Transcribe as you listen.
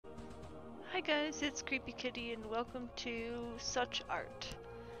Hi guys, it's Creepy Kitty and welcome to SuchArt.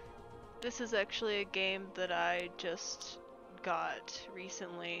 This is actually a game that I just got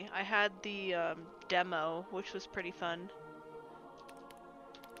recently. I had the demo, which was pretty fun.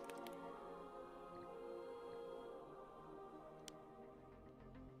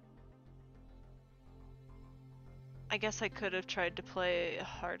 I guess I could have tried to play a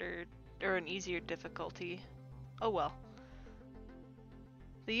harder or an easier difficulty. Oh well.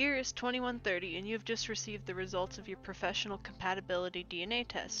 The year is 2130 and you have just received the results of your professional compatibility DNA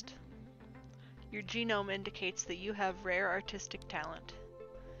test. Your genome indicates that you have rare artistic talent.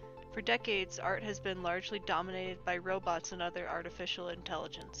 For decades, art has been largely dominated by robots and other artificial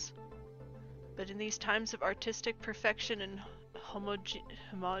intelligence. But in these times of artistic perfection and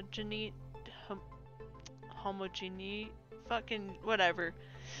homogeny, fucking whatever.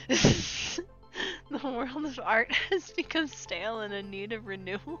 The world of art has become stale and in need of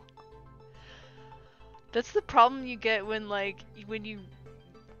renewal. That's the problem you get when you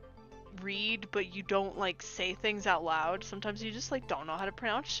read but you don't say things out loud. Sometimes you just don't know how to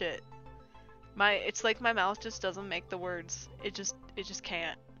pronounce shit. It's like my mouth just doesn't make the words. It just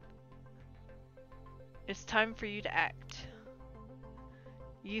can't. It's time for you to act.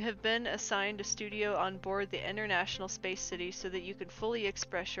 You have been assigned a studio on board the International Space City so that you can fully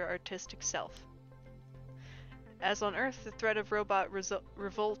express your artistic self. As on Earth, the threat of robot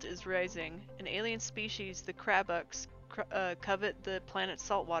revolt is rising. An alien species, the Krabuks, covet the planet's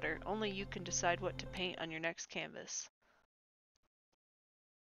saltwater. Only you can decide what to paint on your next canvas.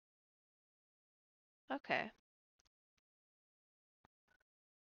 Okay.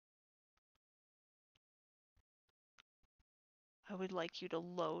 I would like you to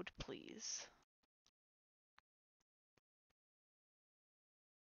load, please.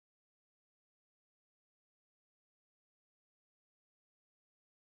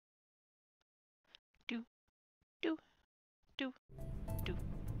 Do, do, do, do.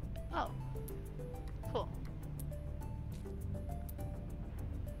 Oh, cool.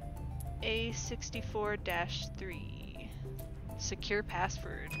 A64-3. Secure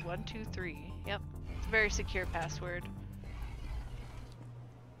password. 123. Yep. It's a very secure password.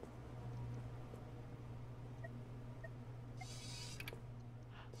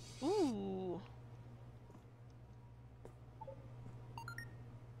 Ooh.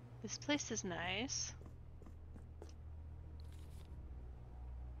 This place is nice.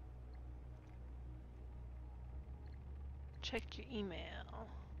 Check your email.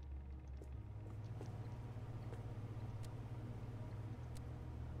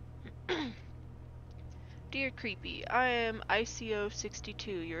 Dear Creepy, I am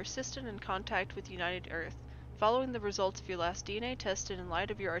ICO62, your assistant in contact with United Earth. Following the results of your last DNA test and in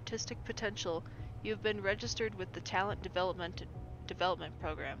light of your artistic potential, you have been registered with the Talent Development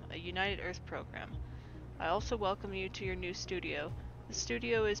Program, a United Earth program. I also welcome you to your new studio. The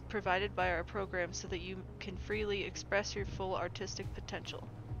studio is provided by our program so that you can freely express your full artistic potential.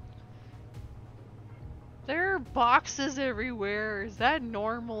 There are boxes everywhere. Is that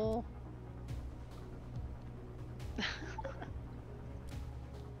normal?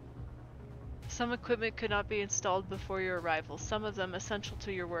 Some equipment could not be installed before your arrival. Some of them, essential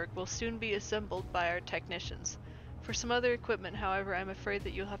to your work, will soon be assembled by our technicians. For some other equipment, however, I'm afraid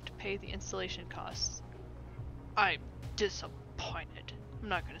that you'll have to pay the installation costs. I'm disappointed. I'm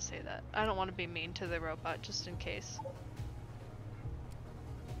not gonna say that. I don't want to be mean to the robot, just in case.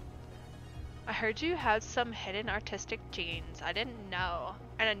 I heard you had some hidden artistic genes. I didn't know.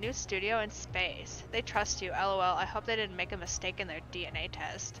 And a new studio in space. They trust you, lol. I hope they didn't make a mistake in their DNA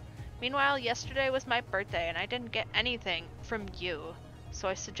test. Meanwhile, yesterday was my birthday and I didn't get anything from you. So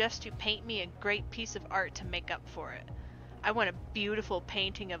I suggest you paint me a great piece of art to make up for it. I want a beautiful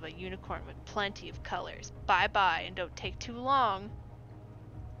painting of a unicorn with plenty of colors. Bye-bye, and don't take too long.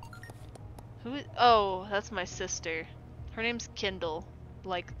 Who is— oh, that's my sister. Her name's Kindle,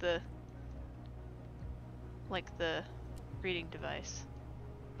 like the reading device,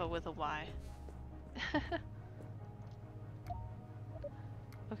 but with a Y.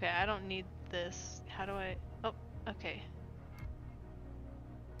 Okay, I don't need this. How do I— oh, okay.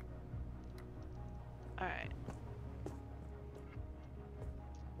 Alright.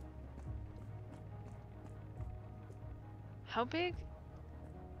 How big?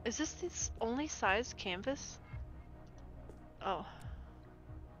 Is this only size canvas? Oh.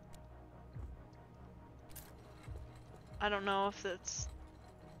 I don't know if it's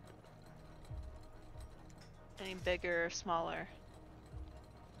any bigger or smaller.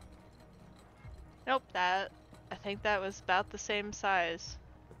 Nope, I think that was about the same size.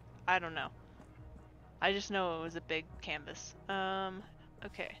 I don't know. I just know it was a big canvas.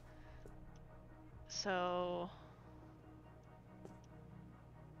 Okay. So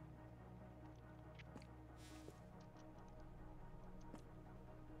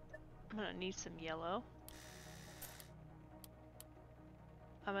I'm gonna need some yellow.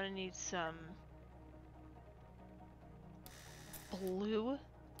 I'm gonna need some blue.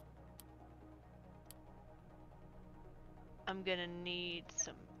 I'm gonna need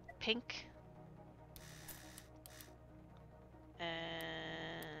some pink.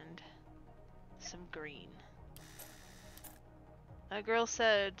 And some green. That girl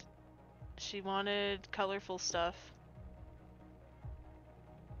said she wanted colorful stuff.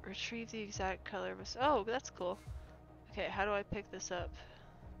 Retrieve the exact color of oh, that's cool. Okay, how do I pick this up?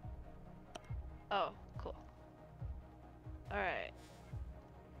 Oh, cool. Alright.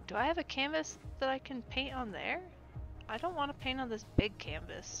 Do I have a canvas that I can paint on there? I don't want to paint on this big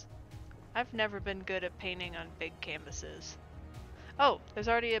canvas. I've never been good at painting on big canvases. Oh, there's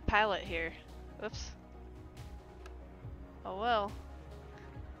already a palette here. Oops. Oh well.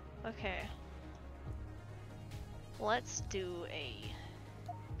 Okay. Let's do a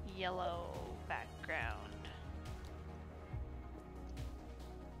yellow background.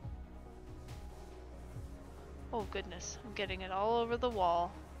 Oh goodness, I'm getting it all over the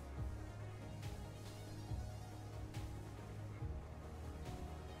wall.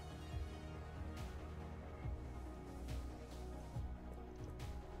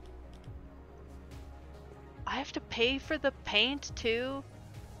 I have to pay for the paint too?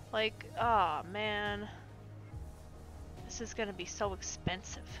 Like, ah, man. This is gonna be so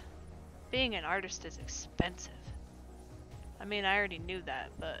expensive. Being an artist is expensive. I mean, I already knew that,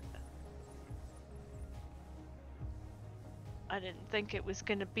 but I didn't think it was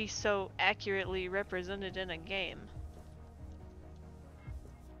gonna be so accurately represented in a game.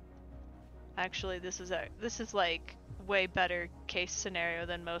 Actually, this is like way better case scenario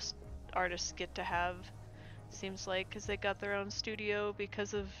than most artists get to have. Seems like, because they got their own studio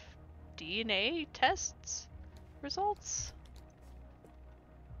because of DNA tests results.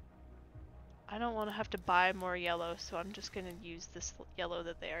 I don't want to have to buy more yellow, so I'm just going to use this yellow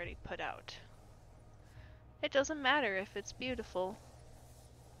that they already put out. It doesn't matter if it's beautiful,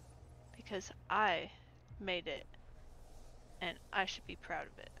 because I made it, and I should be proud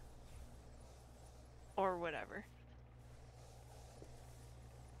of it. Or whatever.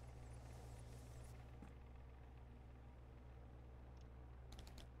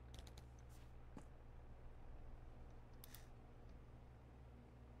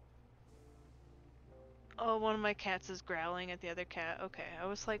 Oh, one of my cats is growling at the other cat. Okay, I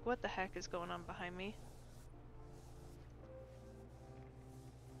was like, what the heck is going on behind me?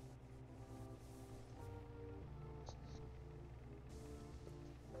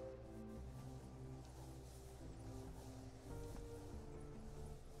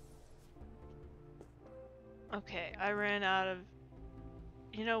 Okay, I ran out of...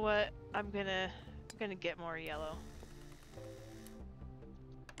 You know what? I'm gonna get more yellow.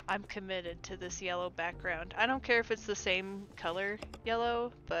 I'm committed to this yellow background. I don't care if it's the same color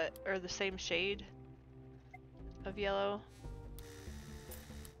yellow, or the same shade of yellow.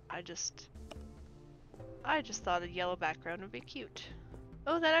 I just thought a yellow background would be cute.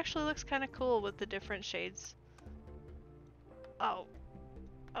 Oh, that actually looks kind of cool with the different shades. Oh.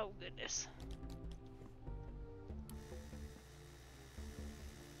 Oh goodness.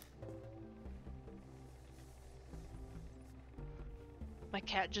 My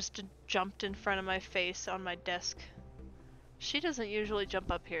cat just jumped in front of my face on my desk. She doesn't usually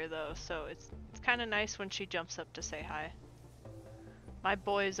jump up here though, so it's kind of nice when she jumps up to say hi. My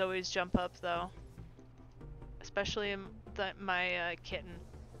boys always jump up though, especially my kitten.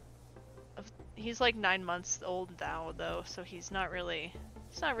 He's like 9 months old now though, so he's not really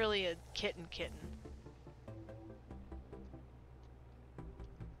a kitten.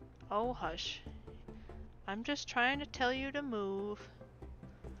 Oh hush. I'm just trying to tell you to move.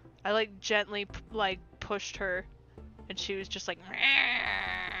 I like gently like pushed her and she was just like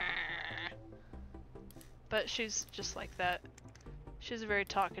but she's just like that. She's a very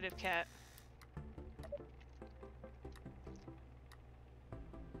talkative cat.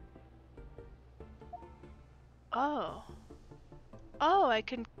 Oh. Oh, I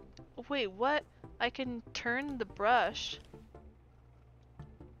can... Wait, what? I can turn the brush.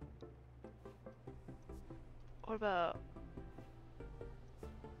 What about...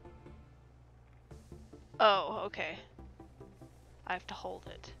 Oh, okay. I have to hold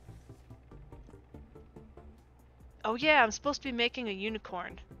it. Oh yeah, I'm supposed to be making a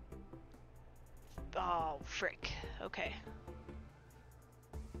unicorn. Oh, frick. Okay.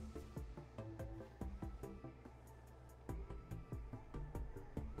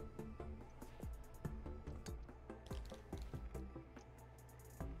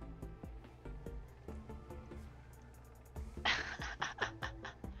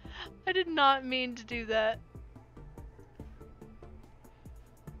 I did not mean to do that.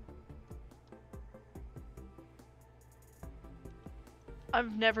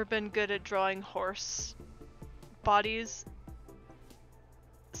 I've never been good at drawing horse bodies,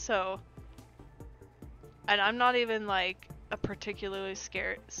 so, and I'm not even like a particularly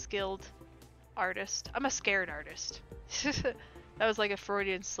skilled artist. I'm a scared artist. That was like a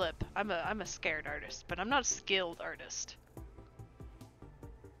Freudian slip. I'm a scared artist, but I'm not a skilled artist.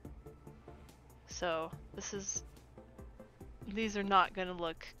 So these are not gonna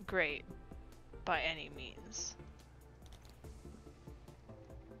look great by any means.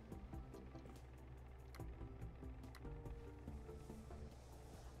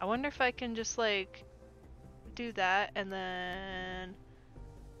 I wonder if I can just like do that and then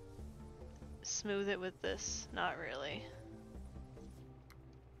smooth it with this. Not really.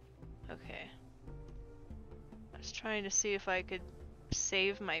 Okay. I was trying to see if I could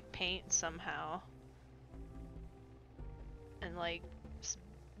save my paint somehow and like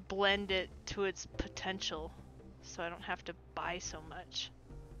blend it to its potential so I don't have to buy so much.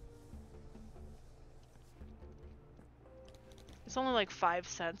 It's only like 5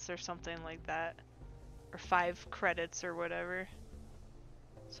 cents or something like that, or 5 credits or whatever,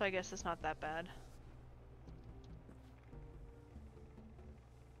 so I guess it's not that bad.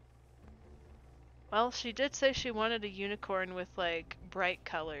 Well, she did say she wanted a unicorn with like bright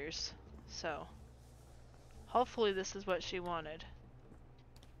colors, so hopefully this is what she wanted.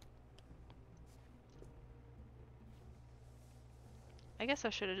 I guess I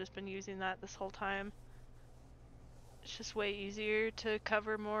should have just been using that this whole time. It's just way easier to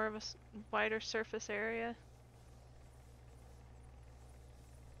cover more of a wider surface area.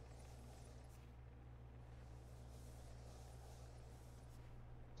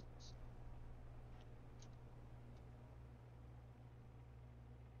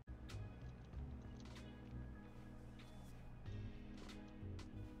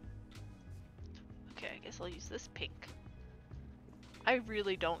 Okay, I guess I'll use this pink. I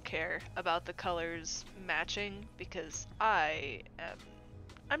really don't care about the colors matching because I'm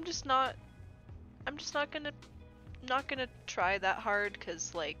just not gonna try that hard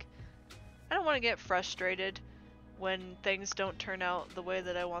because like I don't want to get frustrated when things don't turn out the way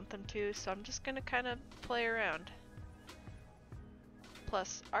that I want them to, so I'm just gonna kind of play around.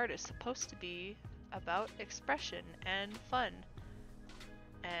 Plus, art is supposed to be about expression and fun.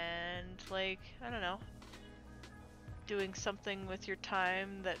 And like, I don't know, doing something with your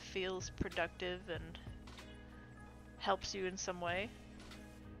time that feels productive and helps you in some way.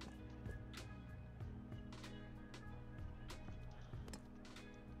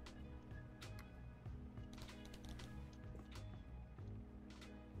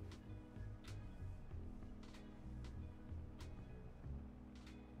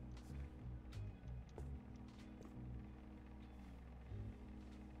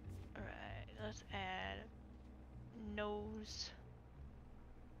 Alright, let's add nose.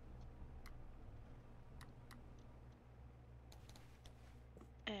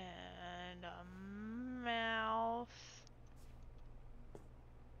 And a mouth.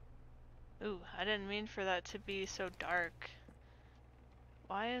 Ooh, I didn't mean for that to be so dark.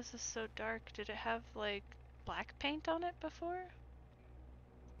 Why is this so dark? Did it have like black paint on it before?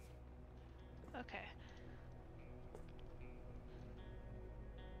 Okay.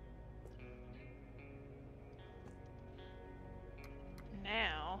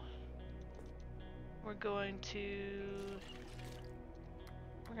 Now we're gonna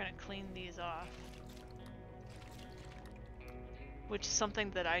clean these off, which is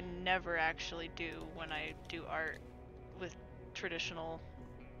something that I never actually do when I do art with traditional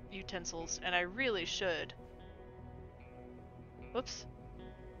utensils, and I really should. Whoops.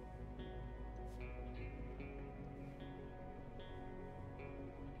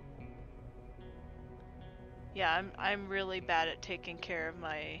 Yeah, I'm really bad at taking care of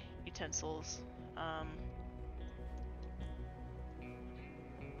my utensils.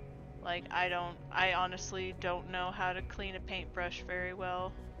 Like I honestly don't know how to clean a paintbrush very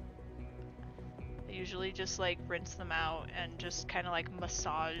well. I usually just like rinse them out and just kind of like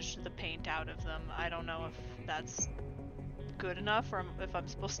massage the paint out of them. I don't know if that's good enough or if I'm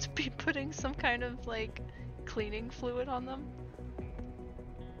supposed to be putting some kind of like cleaning fluid on them.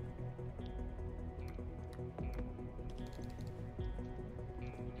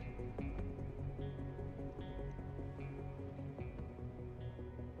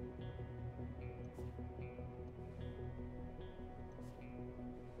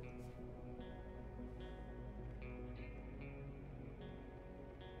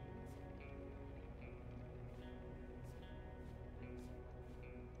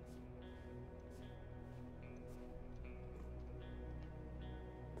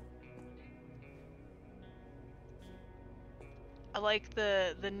 like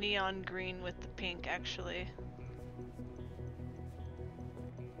the neon green with the pink, actually.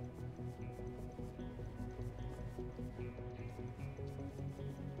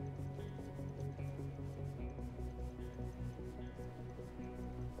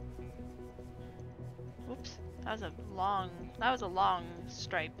 Oops, that was a long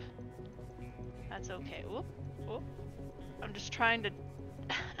stripe. That's okay. Whoop, whoop. I'm just trying to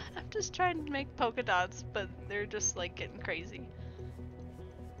I'm just trying to make polka dots, but they're just like getting crazy.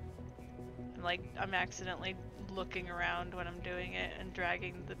 And like I'm accidentally looking around when I'm doing it and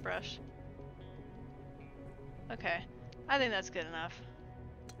dragging the brush. Okay, I think that's good enough.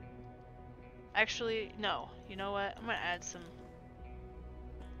 Actually, no. You know what? I'm gonna add some.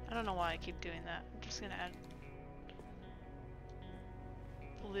 I don't know why I keep doing that. I'm just gonna add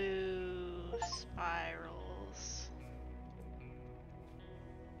blue spirals.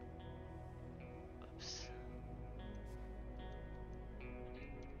 Oops.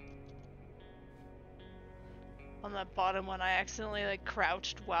 On that bottom one, I accidentally like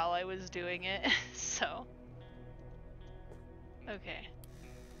crouched while I was doing it, so. Okay.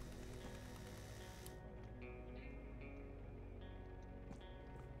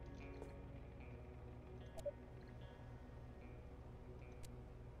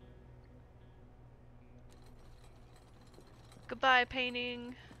 Goodbye,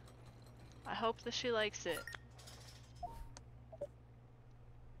 painting. I hope that she likes it.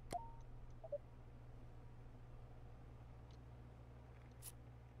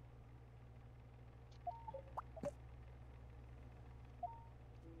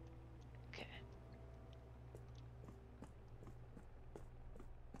 Okay.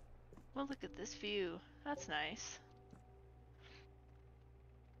 Well, look at this view. That's nice.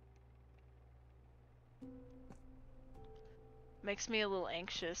 Makes me a little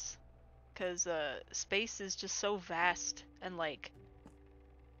anxious, because space is just so vast and like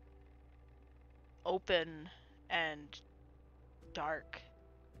open and dark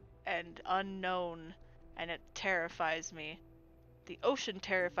and unknown, and it terrifies me. The ocean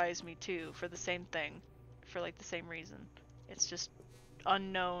terrifies me too, for the same thing, for like the same reason. It's just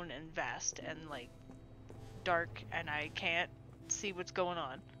unknown and vast and like dark, and I can't see what's going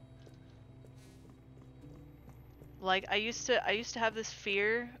on. Like I used to have this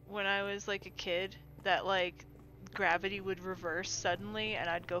fear when I was like a kid that like gravity would reverse suddenly and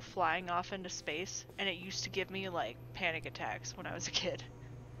I'd go flying off into space, and it used to give me like panic attacks when I was a kid.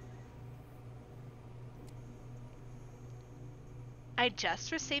 I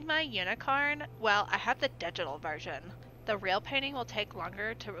just received my unicorn. Well, I have the digital version. The real painting will take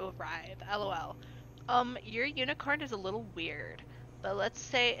longer to arrive. LOL. Your unicorn is a little weird, but let's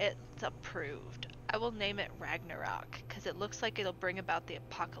say it's approved. I will name it Ragnarok, because it looks like it'll bring about the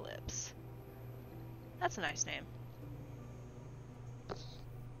apocalypse. That's a nice name.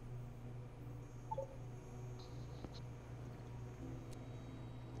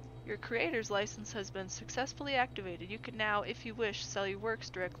 Your creator's license has been successfully activated. You can now, if you wish, sell your works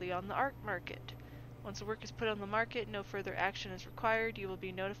directly on the art market. Once the work is put on the market, no further action is required. You will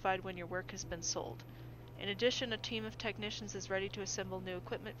be notified when your work has been sold. In addition, a team of technicians is ready to assemble new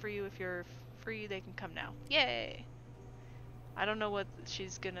equipment for you. If you're free, they can come now. Yay! I don't know what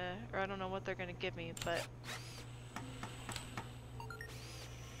she's gonna, or I don't know what they're gonna give me, but...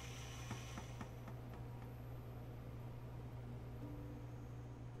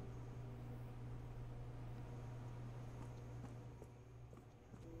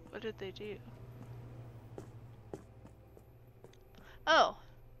 What did they do? Oh!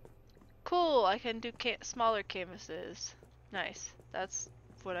 Cool! I can do smaller canvases. Nice. That's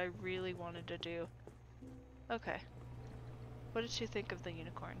what I really wanted to do. Okay. What did she think of the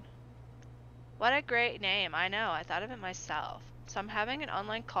unicorn? What a great name. I know. I thought of it myself. So I'm having an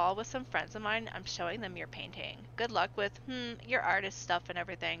online call with some friends of mine. I'm showing them your painting. Good luck with, your artist stuff and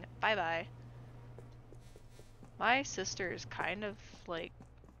everything. Bye-bye. My sister is kind of, like,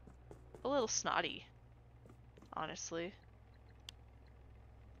 a little snotty. Honestly.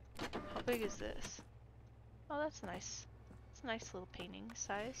 How big is this? Oh, that's nice. It's a nice little painting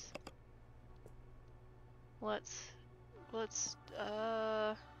size. Let's,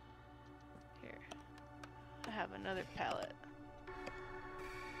 here. I have another palette.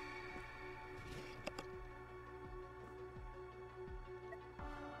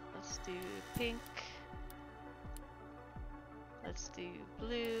 Let's do pink. Let's do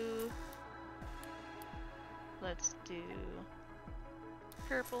blue. Let's do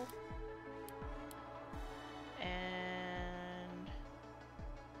purple. And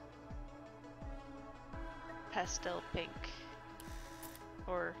pastel pink.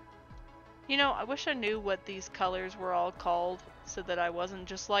 Or, you know, I wish I knew what these colors were all called. so that I wasn't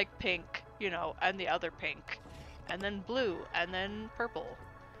just like pink, you know, and the other pink, and then blue, and then purple.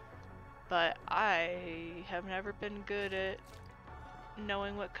 But I have never been good at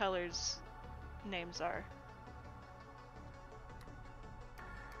knowing what colors names are.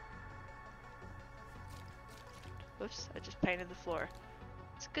 Whoops, I just painted the floor.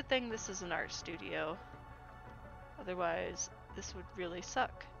 It's a good thing this is an art studio. Otherwise, this would really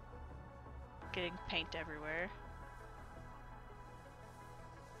suck. Getting paint everywhere.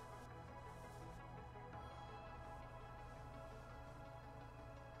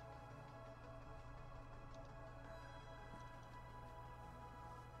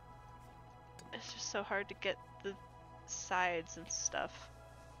 It's just so hard to get the sides and stuff.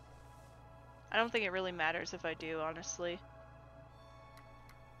 I don't think it really matters if I do, honestly.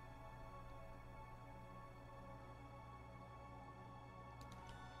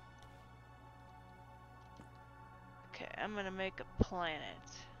 Okay, I'm gonna make a planet.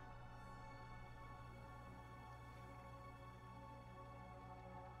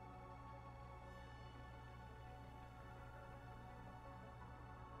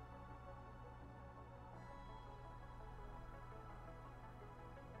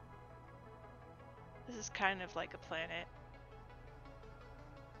 This is kind of like a planet.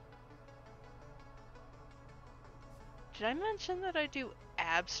 Did I mention that I do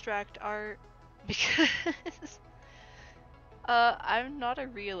abstract art? Because I'm not a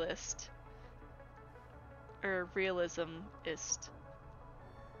realist. Or realismist.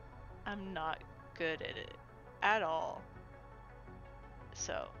 I'm not good at it at all.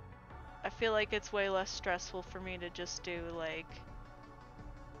 So I feel like it's way less stressful for me to just do like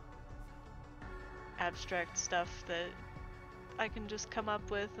abstract stuff that I can just come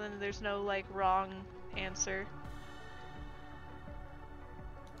up with and there's no like wrong answer.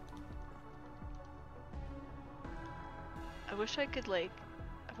 I wish I could like,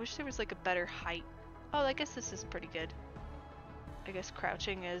 I wish there was like a better height. Oh, I guess this is pretty good. I guess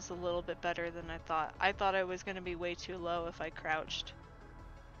crouching is a little bit better than I thought. I thought I was gonna be way too low if I crouched.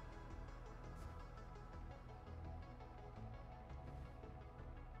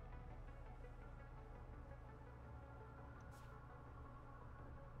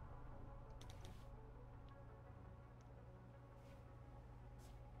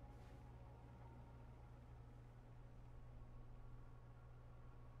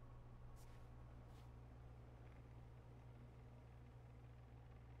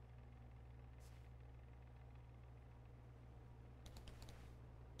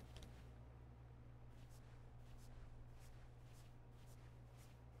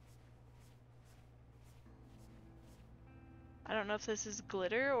 I don't know if this is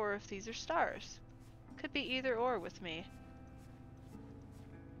glitter or if these are stars. Could be either or with me.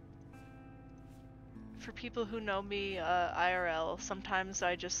 For people who know me IRL, sometimes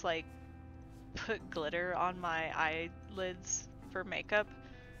I just like put glitter on my eyelids for makeup.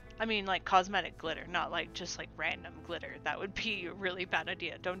 I mean like cosmetic glitter, not like just like random glitter. That would be a really bad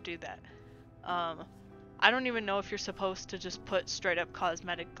idea. Don't do that. I don't even know if you're supposed to just put straight up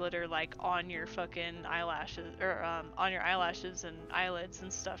cosmetic glitter like on your fucking eyelashes or on your eyelashes and eyelids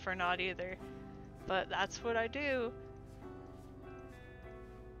and stuff or not either. But that's what I do.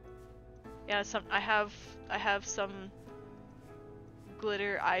 Yeah, I have some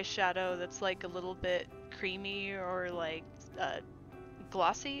glitter eyeshadow that's like a little bit creamy or like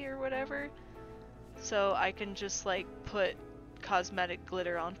glossy or whatever. So I can just like put cosmetic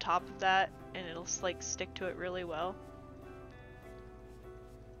glitter on top of that and it'll like stick to it really well.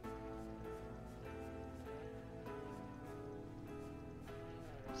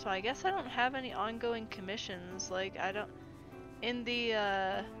 So I guess I don't have any ongoing commissions. Like I don't in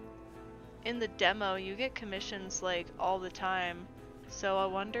the demo you get commissions like all the time. So I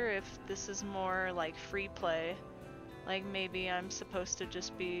wonder if this is more like free play. Like maybe I'm supposed to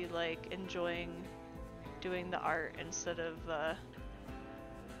just be like enjoying doing the art instead of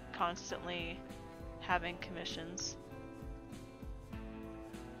constantly having commissions.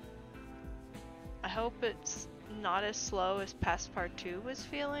 I hope it's not as slow as past part 2 was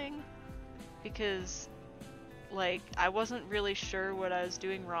feeling, because like I wasn't really sure what I was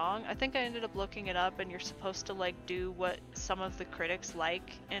doing wrong. I think I ended up looking it up and you're supposed to like do what some of the critics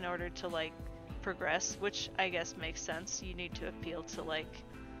like in order to like progress, which I guess makes sense. You need to appeal to like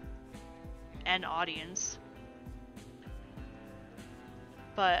an audience.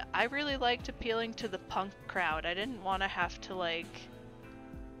 But I really liked appealing to the punk crowd. I didn't want to have to like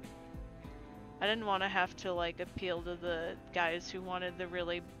appeal to the guys who wanted the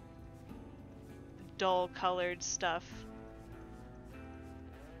really dull colored stuff.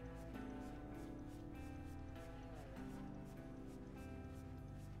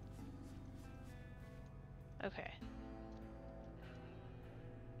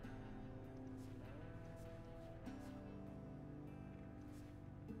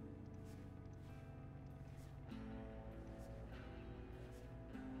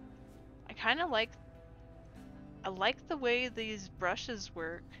 kind of like, I like the way these brushes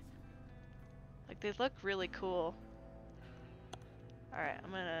work. Like, they look really cool. Alright,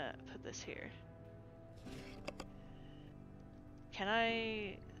 I'm gonna put this here. Can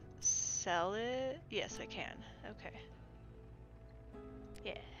I sell it? Yes, I can. Okay.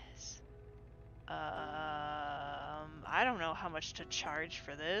 Yes. I don't know how much to charge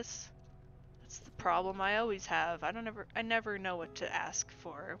for this. That's the problem I always have. I never know what to ask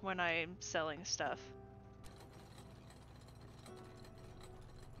for when I'm selling stuff.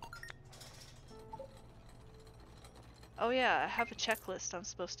 Oh yeah, I have a checklist I'm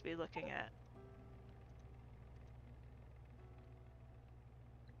supposed to be looking at.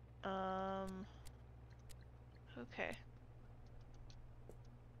 Okay.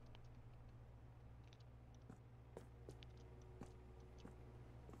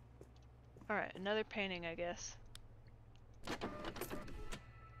 Alright, another painting, I guess.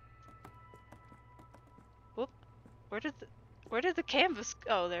 Whoop. Where did the canvas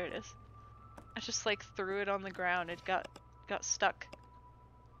oh, there it is. I just like threw it on the ground. It got stuck.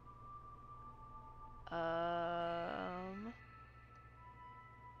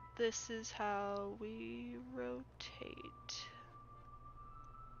 This is how we rotate.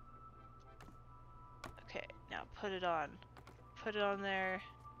 Okay, now put it on. Put it on there.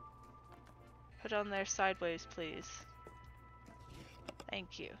 Put it on there sideways, please.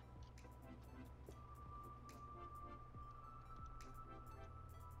 Thank you.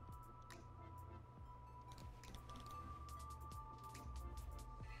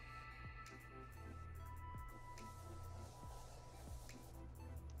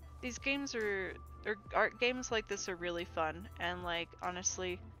 These games or art games like this are really fun, and like,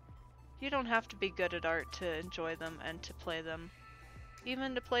 honestly, you don't have to be good at art to enjoy them and to play them.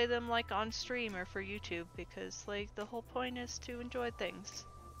 Even to play them like on stream or for YouTube, because like the whole point is to enjoy things.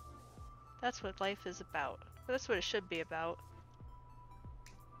 That's what life is about. That's what it should be about.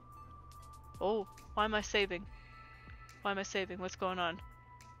 Oh, why am I saving? Why am I saving? What's going on?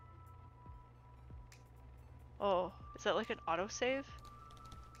 Oh, is that like an autosave?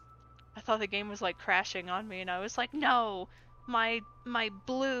 I thought the game was like crashing on me and I was like, no! My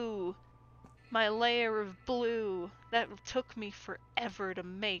blue! My layer of blue! That took me forever to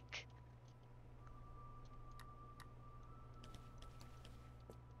make.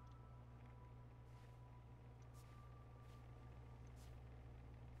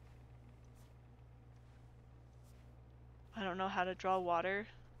 I don't know how to draw water,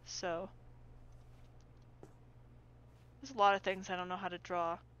 so... There's a lot of things I don't know how to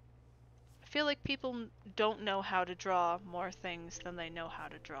draw. I feel like people don't know how to draw more things than they know how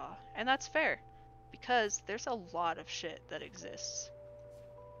to draw. And that's fair, because there's a lot of shit that exists.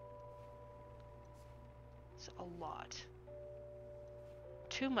 It's a lot.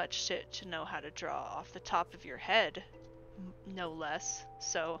 Too much shit to know how to draw off the top of your head, no less,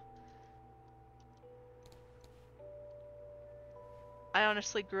 so... I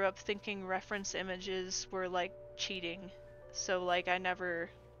honestly grew up thinking reference images were like cheating. So like I never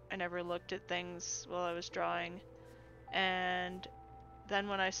looked at things while I was drawing. And then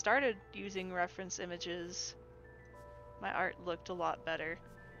when I started using reference images, my art looked a lot better.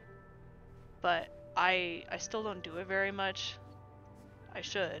 But I still don't do it very much. I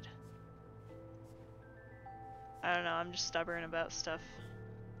should. I don't know, I'm just stubborn about stuff.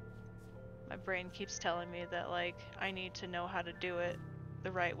 My brain keeps telling me that like I need to know how to do it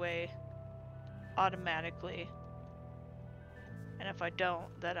the right way automatically. And if I don't,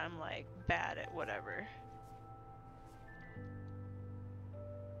 then I'm like bad at whatever.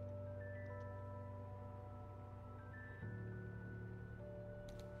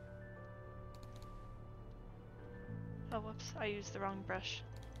 Oh, whoops, I used the wrong brush.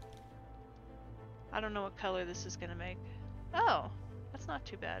 I don't know what color this is gonna make. Oh, that's not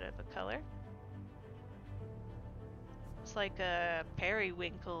too bad of a color. It's like a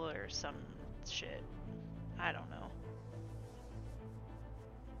periwinkle or some shit. I don't know.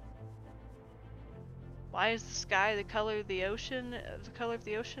 Why is the sky the color of the ocean,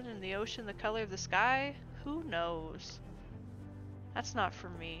 and the ocean the color of the sky? Who knows? That's not for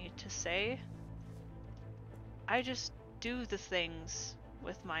me to say. I just do the things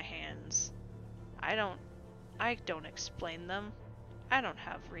with my hands. I don't explain them. I don't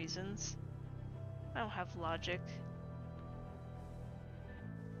have reasons. I don't have logic.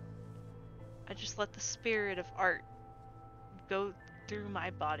 I just let the spirit of art go through my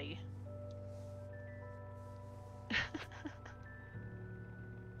body.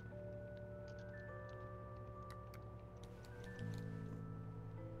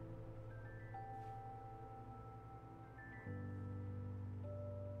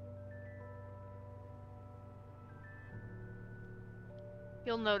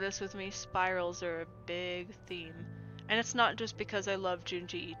 You'll notice with me, spirals are a big theme. And it's not just because I love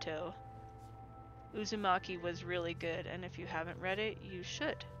Junji Ito. Uzumaki was really good, and if you haven't read it, you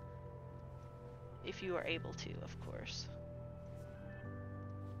should. If you are able to, of course.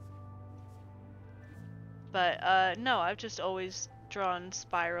 But, no, I've just always drawn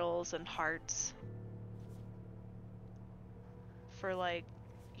spirals and hearts for, like,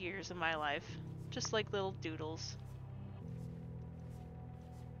 years of my life. Just like little doodles.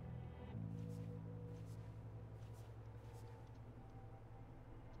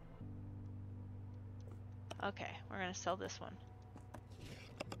 Okay, we're gonna sell this one.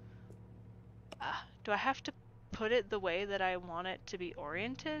 Do I have to put it the way that I want it to be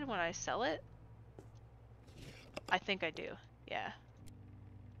oriented when I sell it? I think I do, yeah.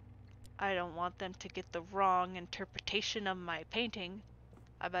 I don't want them to get the wrong interpretation of my painting.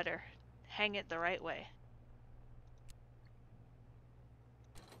 I better hang it the right way.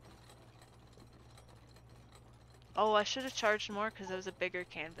 Oh, I should have charged more because it was a bigger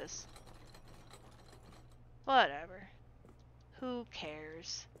canvas. Whatever. Who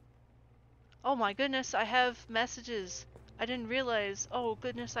cares? Oh my goodness, I have messages. I didn't realize. Oh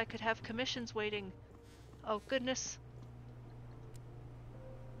goodness, I could have commissions waiting. Oh goodness.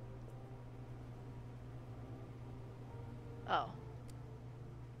 Oh.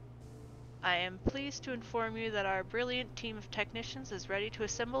 I am pleased to inform you that our brilliant team of technicians is ready to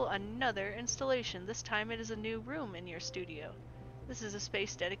assemble another installation. This time it is a new room in your studio. This is a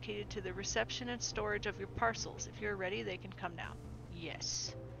space dedicated to the reception and storage of your parcels. If you're ready, they can come now.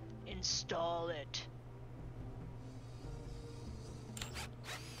 Yes. Install it.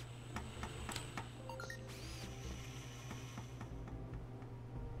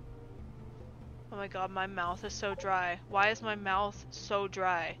 Oh my god, my mouth is so dry. Why is my mouth so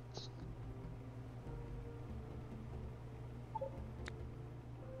dry?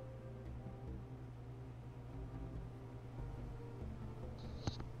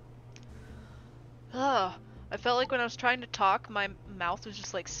 Ugh. I felt like when I was trying to talk, my mouth was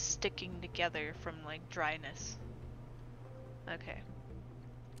just like sticking together from like dryness. Okay.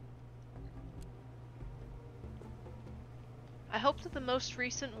 I hope that the most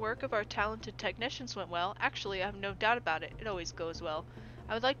recent work of our talented technicians went well. Actually, I have no doubt about it. It always goes well.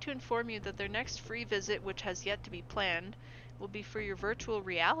 I would like to inform you that their next free visit, which has yet to be planned, will be for your virtual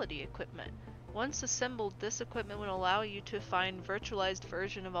reality equipment. Once assembled, this equipment will allow you to find virtualized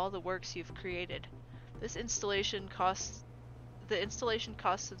version of all the works you've created. The installation costs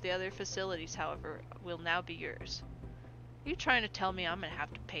of the other facilities, however, will now be yours. Are you trying to tell me I'm gonna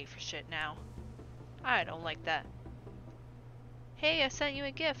have to pay for shit now? I don't like that. Hey, I sent you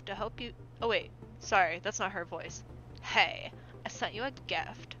a gift to help you— oh wait, sorry, that's not her voice. Hey, I sent you a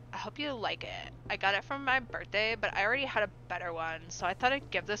gift. I hope you like it. I got it for my birthday, but I already had a better one, so I thought I'd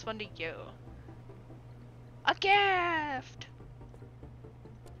give this one to you. A gift!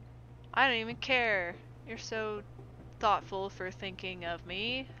 I don't even care. You're so thoughtful for thinking of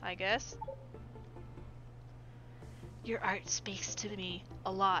me, I guess. Your art speaks to me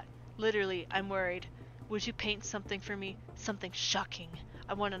a lot. Literally, I'm worried. Would you paint something for me? Something shocking.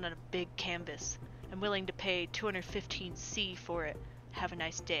 I want it on a big canvas. I'm willing to pay 215C for it. Have a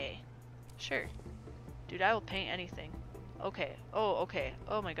nice day. Sure. Dude, I will paint anything. Okay. Oh, okay.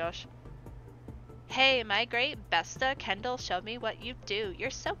 Oh my gosh. Hey, my great Besta, Kendall showed me what you do. You're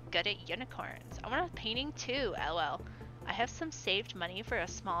so good at unicorns. I want a painting too, lol. I have some saved money for a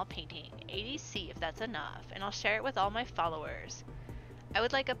small painting, 80C if that's enough, and I'll share it with all my followers. I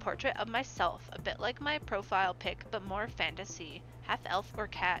would like a portrait of myself, a bit like my profile pic, but more fantasy. Half elf or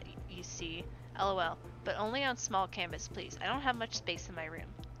cat, you see. LOL. But only on small canvas, please. I don't have much space in my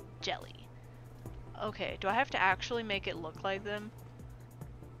room. Jelly. Okay, do I have to actually make it look like them?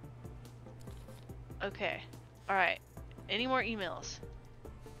 Okay. Alright. Any more emails?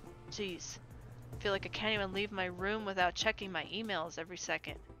 Jeez. I feel like I can't even leave my room without checking my emails every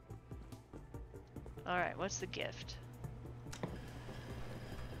second. Alright, what's the gift?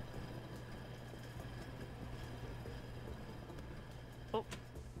 Oh.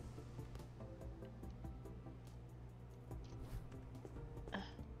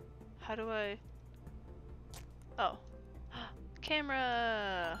 How do I... oh.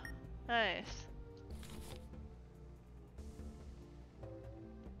 Camera! Nice.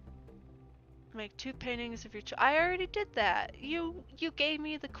 Make 2 paintings of your I already did that! You gave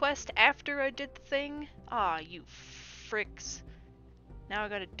me the quest after I did the thing? Aw, you fricks. Now I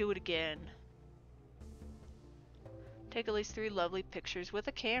gotta do it again. Take at least 3 lovely pictures with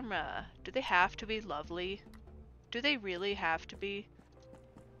a camera. Do they have to be lovely? Do they really have to be?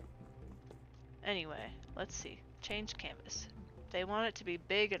 Anyway, let's see. Change canvas. They want it to be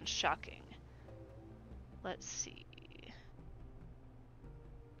big and shocking. Let's see.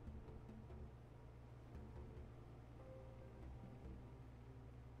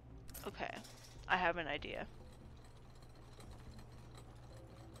 Okay, I have an idea.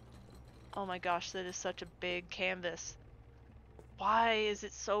 Oh my gosh, that is such a big canvas. Why is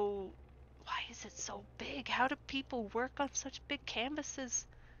it so big? How do people work on such big canvases?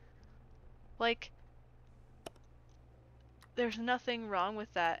 Like, there's nothing wrong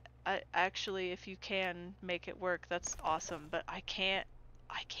with that. Actually, if you can make it work, that's awesome, but I can't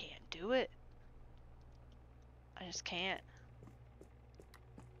do it. I just can't.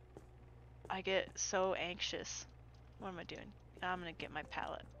 I get so anxious. What am I doing? I'm gonna get my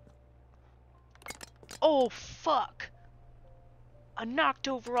palette. Oh, fuck! I knocked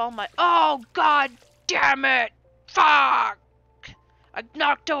over all my— oh, god damn it! Fuck! I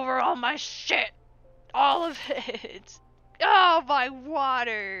knocked over all my shit! All of it! Oh, my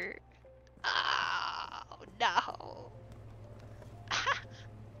water! Oh, no!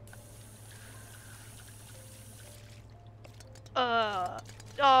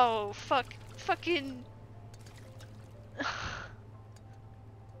 Oh, fucking...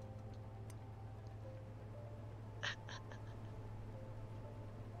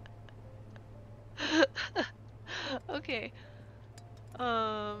 Okay.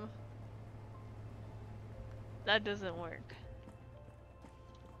 That doesn't work.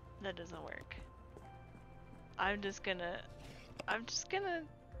 That doesn't work. I'm just gonna...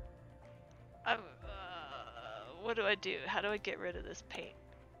 what do I do? How do I get rid of this paint?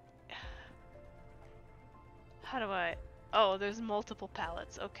 How do I... oh, there's multiple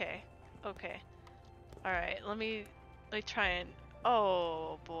palettes. Okay. Okay. Alright, let me try and...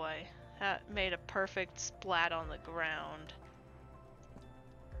 oh boy. That made a perfect splat on the ground.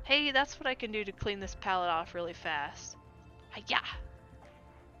 Hey, that's what I can do to clean this palette off really fast. Hi-ya!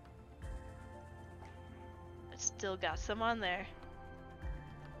 It's still got some on there.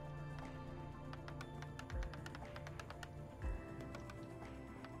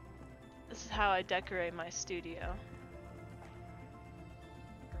 This is how I decorate my studio.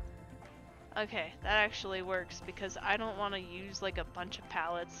 Okay, that actually works because I don't want to use like a bunch of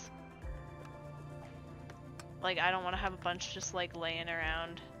palettes. Like, I don't want to have a bunch just like laying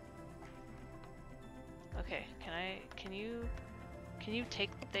around. Okay, can you take—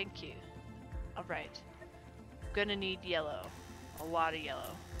 thank you. Alright. I'm gonna need yellow. A lot of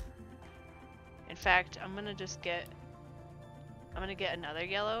yellow. In fact, I'm gonna get another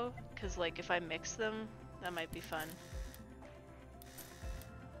yellow, because like if I mix them, that might be fun.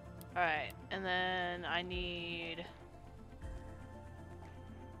 Alright, and then I need...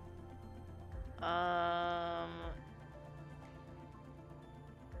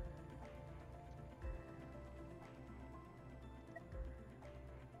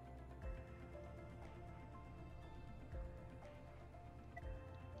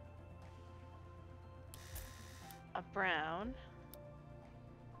 a brown.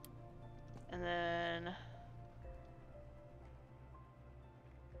 And then...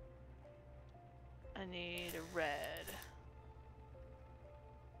 I need a red.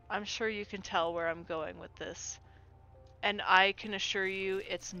 I'm sure you can tell where I'm going with this. And I can assure you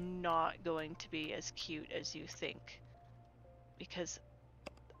it's not going to be as cute as you think. Because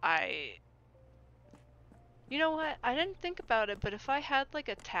you know what? I didn't think about it, but if I had like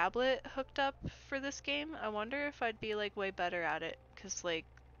a tablet hooked up for this game, I wonder if I'd be like way better at it. Cause like,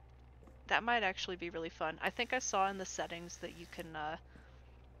 that might actually be really fun. I think I saw in the settings that you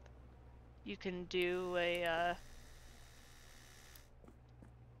can do a,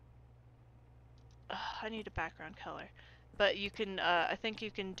 I need a background color. But you can, I think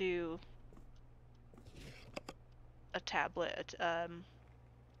you can do a tablet,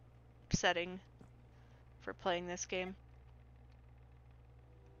 setting for playing this game.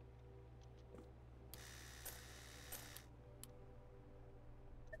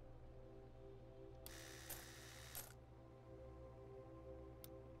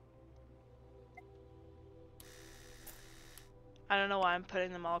 I don't know why I'm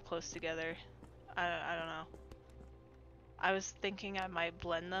putting them all close together. I don't know. I was thinking I might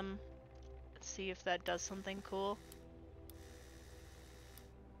blend them, see if that does something cool.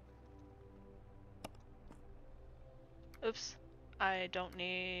 Oops, I don't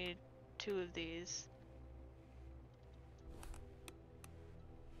need two of these.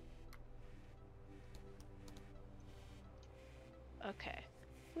 Okay.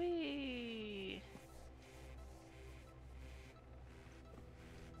 Whee!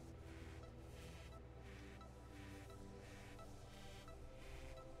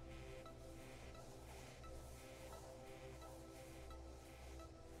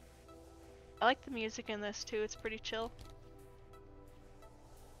 I like the music in this too, it's pretty chill.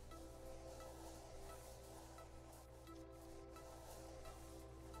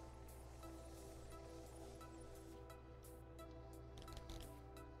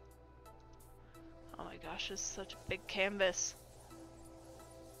 Oh my gosh, this is such a big canvas.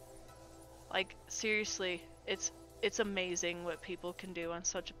 Like, seriously, it's amazing what people can do on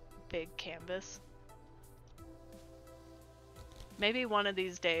such a big canvas. Maybe one of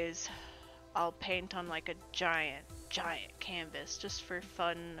these days I'll paint on like a giant canvas just for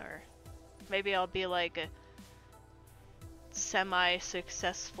fun, or maybe I'll be like a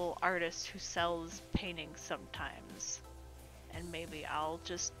semi-successful artist who sells paintings sometimes. And maybe I'll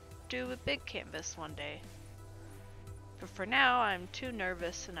just do a big canvas one day. But for now, I'm too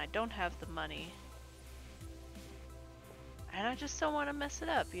nervous and I don't have the money. And I just don't want to mess it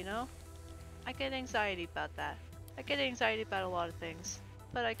up, you know? I get anxiety about that. I get anxiety about a lot of things,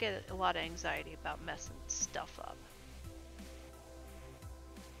 but I get a lot of anxiety about messing stuff up.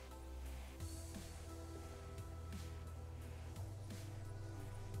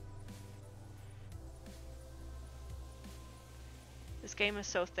 This game is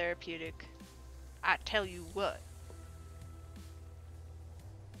so therapeutic. I tell you what.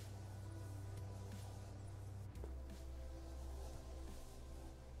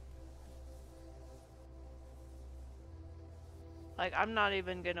 Like, I'm not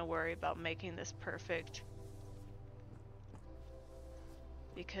even gonna worry about making this perfect.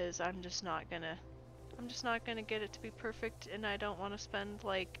 Because I'm just not gonna get it to be perfect, and I don't want to spend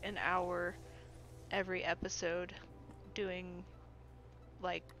like an hour every episode doing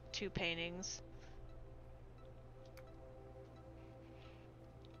like 2 paintings.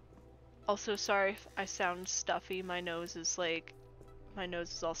 Also, sorry if I sound stuffy. My nose is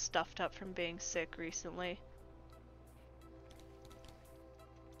all stuffed up from being sick recently.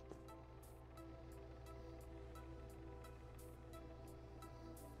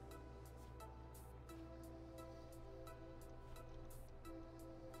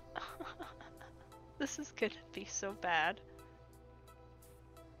 This is gonna be so bad.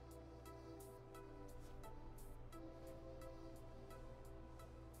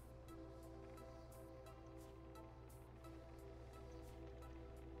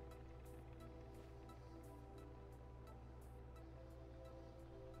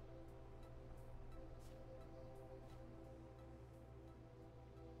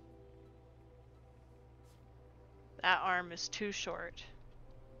 That arm is too short.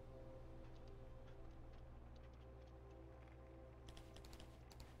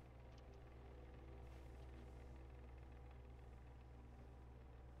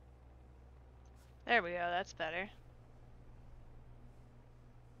 There we go, that's better.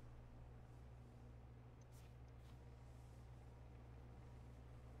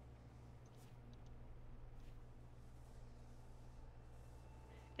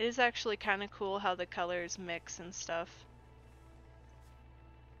 It is actually kind of cool how the colors mix and stuff.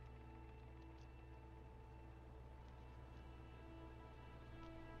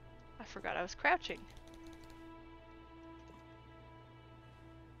 I forgot I was crouching.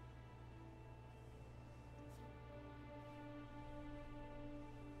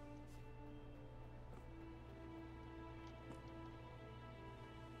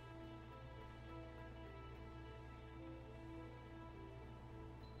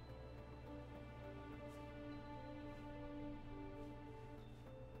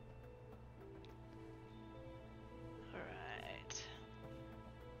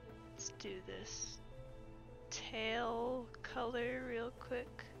 Do this tail color real quick.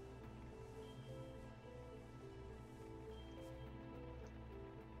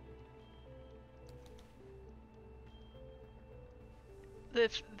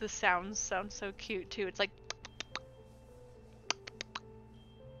 The sounds sound so cute too. It's like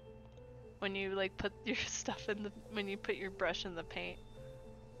when you like put your stuff in the when you put your brush in the paint.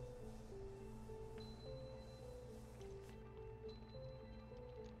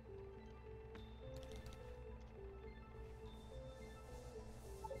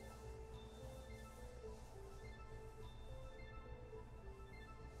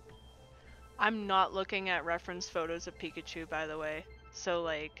 I'm not looking at reference photos of Pikachu, by the way. So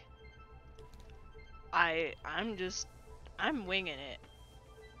like, I'm winging it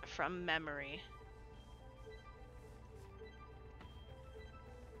from memory.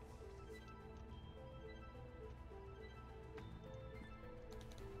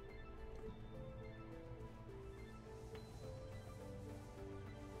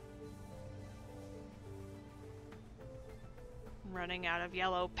 I'm running out of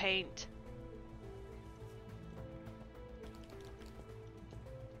yellow paint.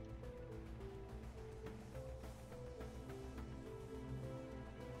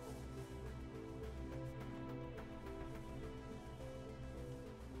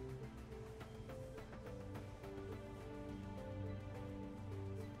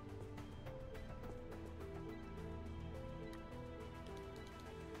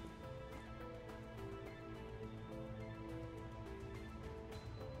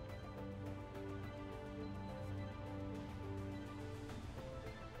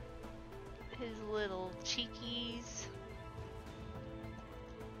 cheekies.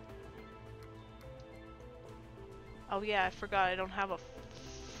 Oh yeah, I forgot I don't have a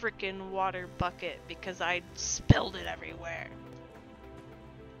freaking water bucket because I spilled it everywhere.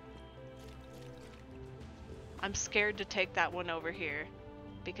 I'm scared to take that one over here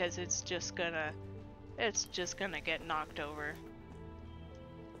because it's just gonna get knocked over.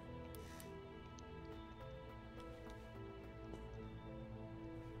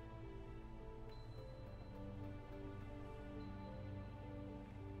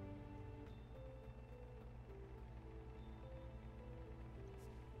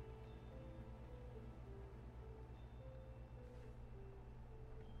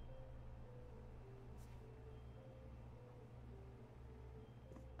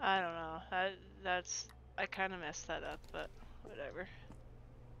 I don't know. I kind of messed that up, but whatever.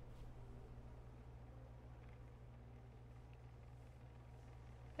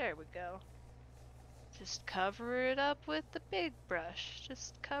 There we go. Just cover it up with the big brush.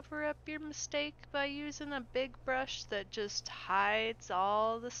 Just cover up your mistake by using a big brush that just hides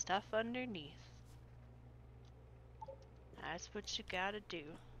all the stuff underneath. That's what you gotta do.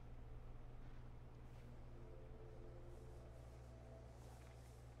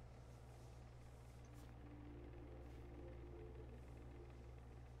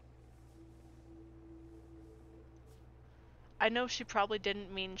 I know she probably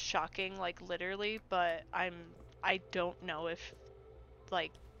didn't mean shocking, like literally, but I don't know if,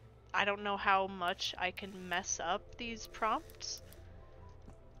 like, I don't know how much I can mess up these prompts.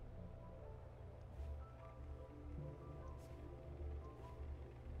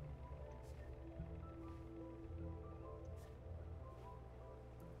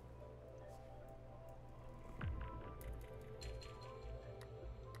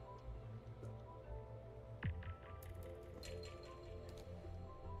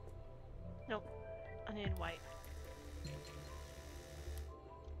 Nope, I need white.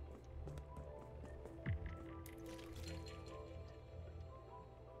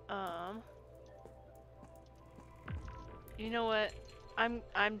 You know what?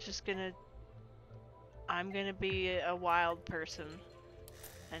 I'm just gonna be a wild person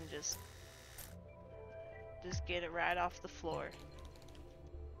and just get it right off the floor.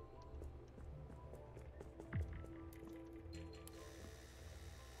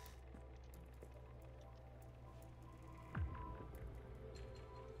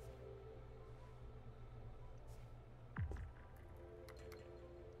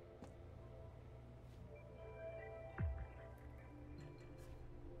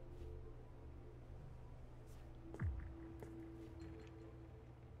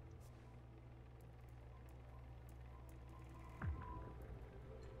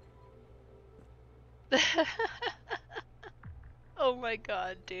 Oh my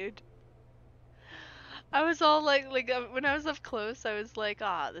god, dude. I was all like when I was up close, I was like,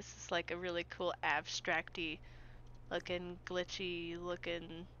 ah, this is like a really cool abstracty looking, glitchy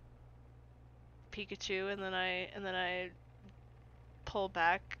looking Pikachu, and then I pull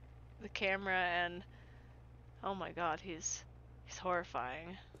back the camera and oh my god, he's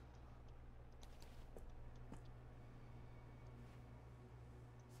horrifying.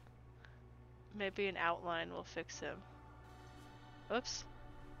 Maybe an outline will fix him. Oops.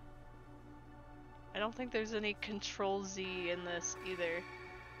 I don't think there's any Control Z in this either.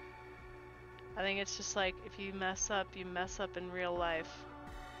 I think it's just like, if you mess up, you mess up in real life.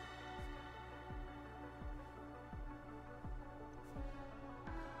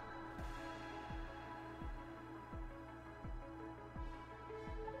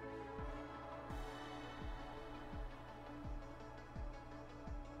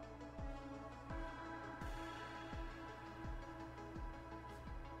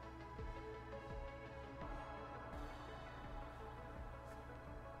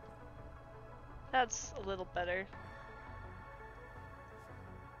 That's a little better.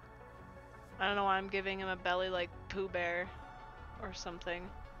 I don't know why I'm giving him a belly like Pooh Bear or something.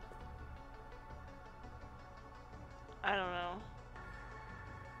 I don't know.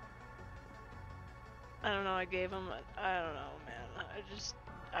 I don't know, I gave him I don't know, man.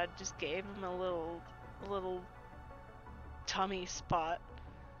 I just gave him a little tummy spot.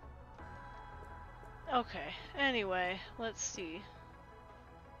 Okay, anyway, let's see.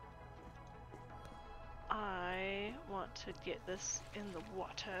 I want to get this in the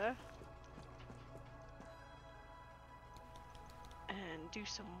water and do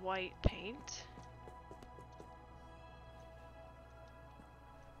some white paint.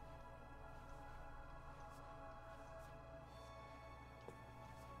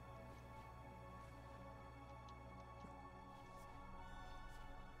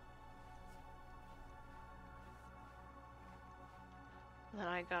 Then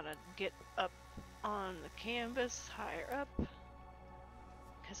I gotta get up on the canvas higher up,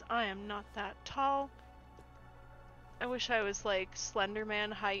 because I am not that tall. I wish I was like Slender Man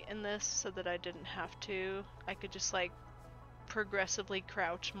height in this so that I didn't have to. I could just like progressively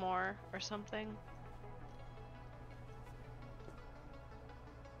crouch more or something.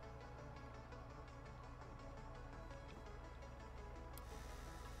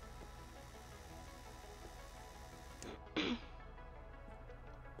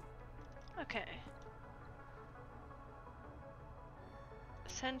 Okay.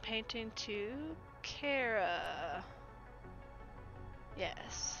 Send painting to Kara.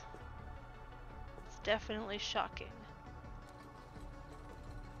 Yes. It's definitely shocking.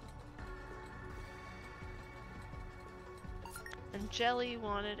 And Jelly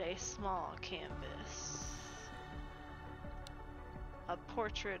wanted a small canvas. A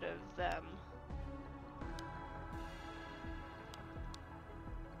portrait of them.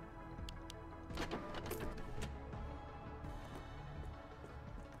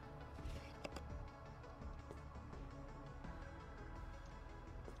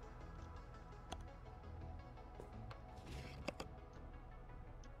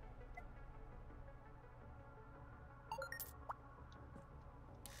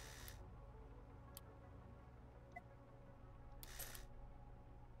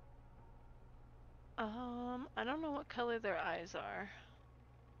 I don't know what color their eyes are.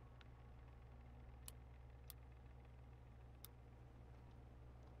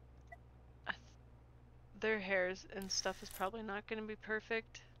 Their hairs and stuff is probably not going to be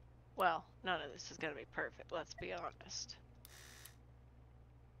perfect. Well, none of this is going to be perfect, let's be honest.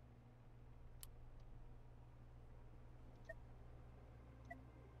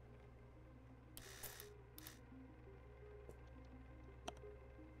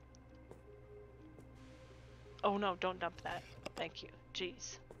 Oh no, don't dump that. Thank you.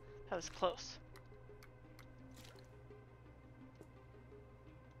 Jeez. That was close.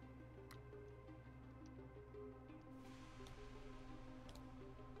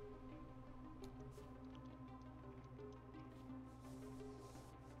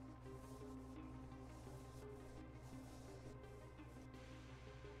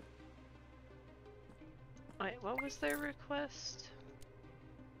 Wait, what was their request?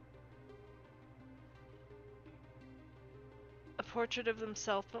 A portrait of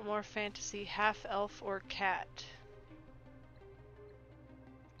themselves, but more fantasy, half elf or cat.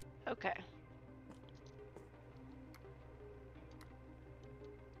 Okay.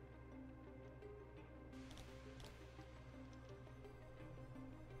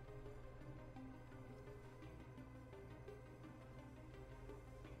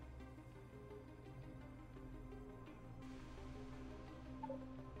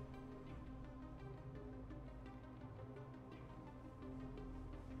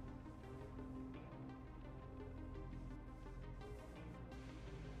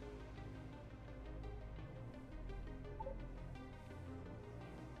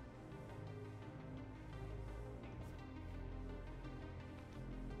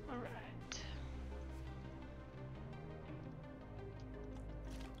 Alright.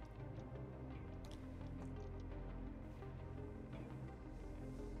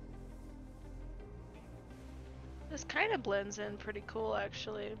 This kind of blends in pretty cool,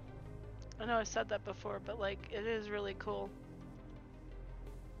 actually. I know I said that before, but like, it is really cool.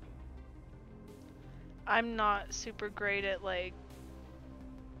 I'm not super great at like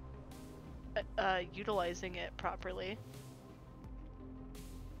utilizing it properly.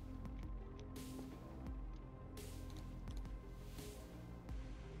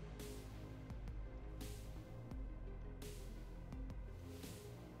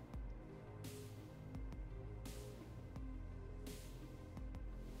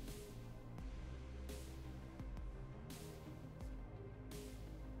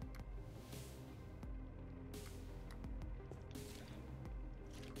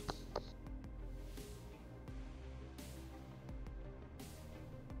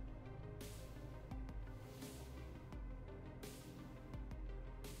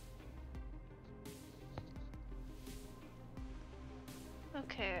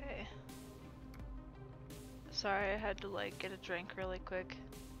 Okay. Sorry, I had to like get a drink really quick.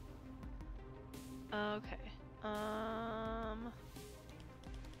 Okay.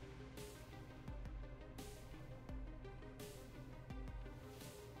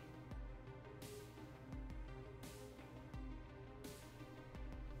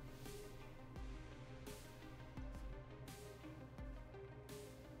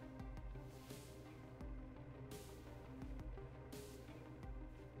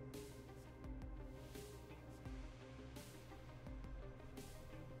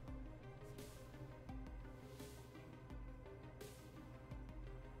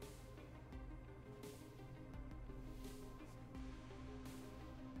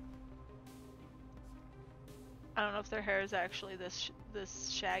 I don't know if their hair is actually this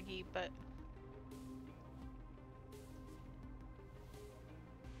shaggy, but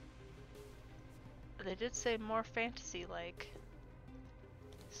they did say more fantasy-like.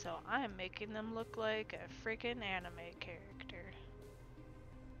 So I'm making them look like a freaking anime character.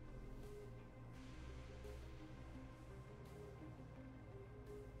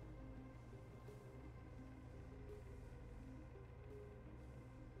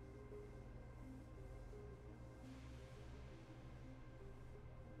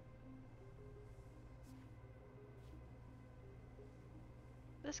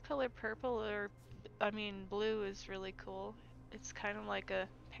 This color purple, or I mean blue, is really cool. It's kind of like a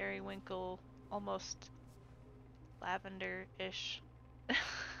periwinkle, almost lavender-ish.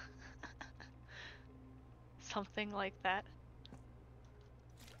 Something like that.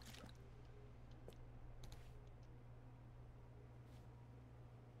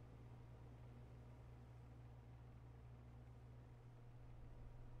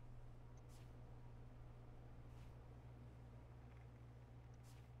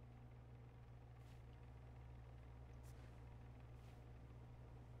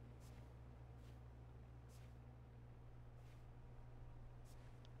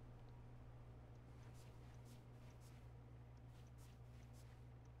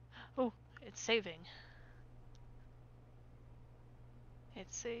 Oh, it's saving.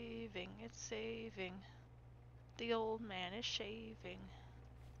 It's saving, it's saving. The old man is shaving.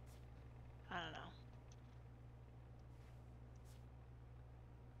 I don't know.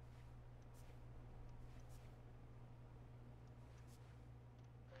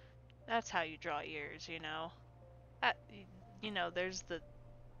 That's how you draw ears, you know. You know, there's the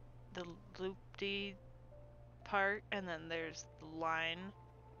loopy part, and then there's the line.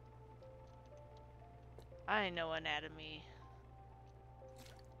 I know anatomy.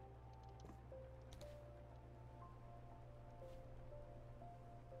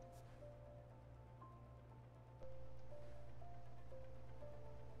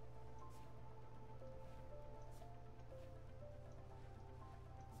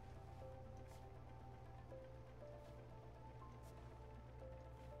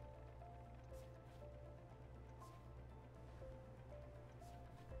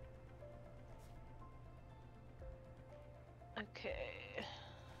 Okay,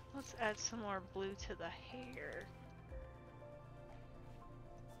 let's add some more blue to the hair.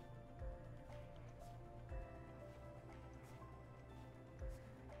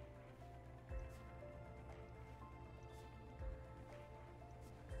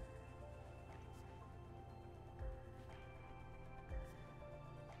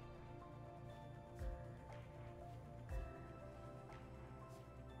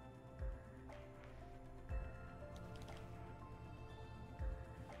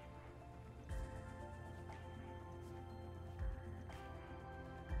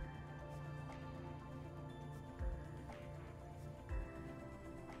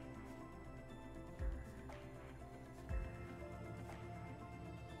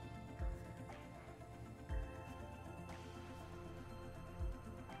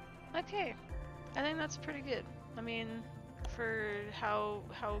 Okay, I think that's pretty good. I mean, for how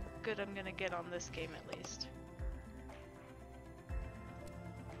good I'm gonna get on this game at least.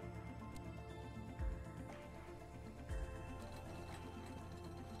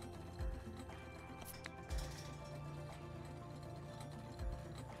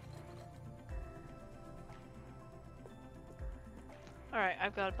 Alright,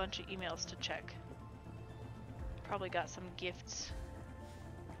 I've got a bunch of emails to check. Probably got some gifts.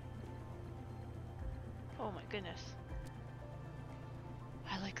 Oh my goodness.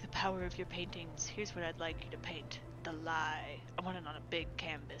 I like the power of your paintings. Here's what I'd like you to paint. The Lie. I want it on a big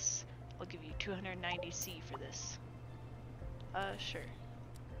canvas. I'll give you 290C for this. Sure.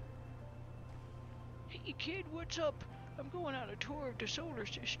 Hey kid, what's up? I'm going on a tour of the solar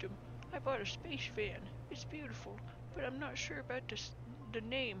system. I bought a space van. It's beautiful, but I'm not sure about the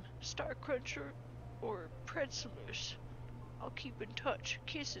name. Star Cruncher or Pretzelers. I'll keep in touch.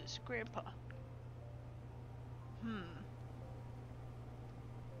 Kisses, Grandpa. I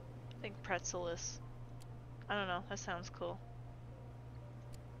think Pretzelus. I don't know, that sounds cool.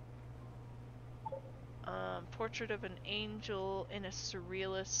 Portrait of an angel in a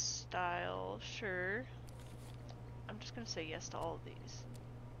surrealist style. Sure. I'm just gonna say yes to all of these.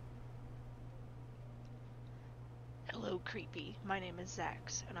 Hello, creepy. My name is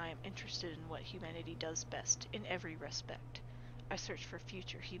Zax, and I am interested in what humanity does best in every respect. I search for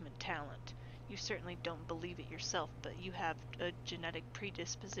future human talent. You certainly don't believe it yourself, but you have a genetic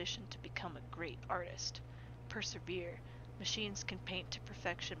predisposition to become a great artist. Persevere. Machines can paint to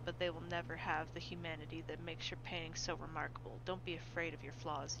perfection, but they will never have the humanity that makes your painting so remarkable. Don't be afraid of your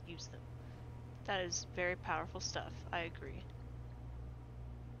flaws, use them. That is very powerful stuff, I agree.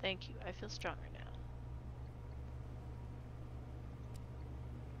 Thank you, I feel stronger now.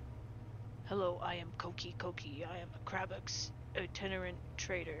 Hello, I am Koki Koki. I am a Krabux itinerant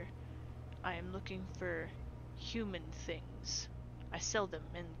trader. I am looking for human things. I sell them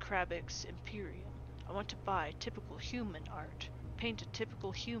in Krabux Imperium. I want to buy typical human art. Paint a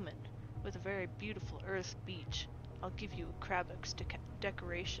typical human with a very beautiful earth beach. I'll give you a Krabux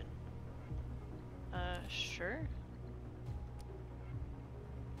decoration. Sure.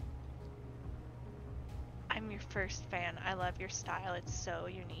 I'm your first fan. I love your style. It's so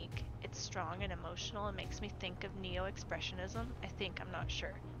unique. It's strong and emotional. It makes me think of neo-expressionism. I think, I'm not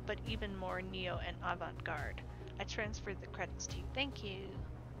sure. But even more neo and avant-garde. I transferred the credits to you. Thank you.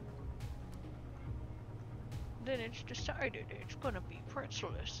 Then it's decided it's gonna be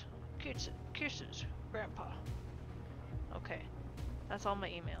pretzelers. Kisses, Grandpa. Okay. That's all my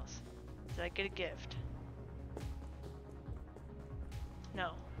emails. Did I get a gift?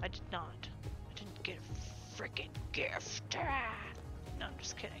 No, I did not. I didn't get a freaking gift. No, I'm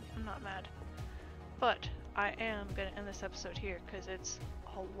just kidding. I'm not mad. But I am gonna end this episode here because it's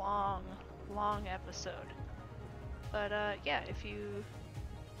a long, long episode. But yeah, if you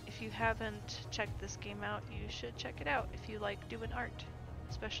haven't checked this game out, you should check it out if you like doing art,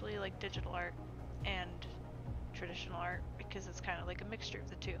 especially like digital art and traditional art, because it's kind of like a mixture of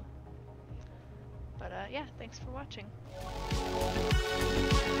the two. But yeah, thanks for watching.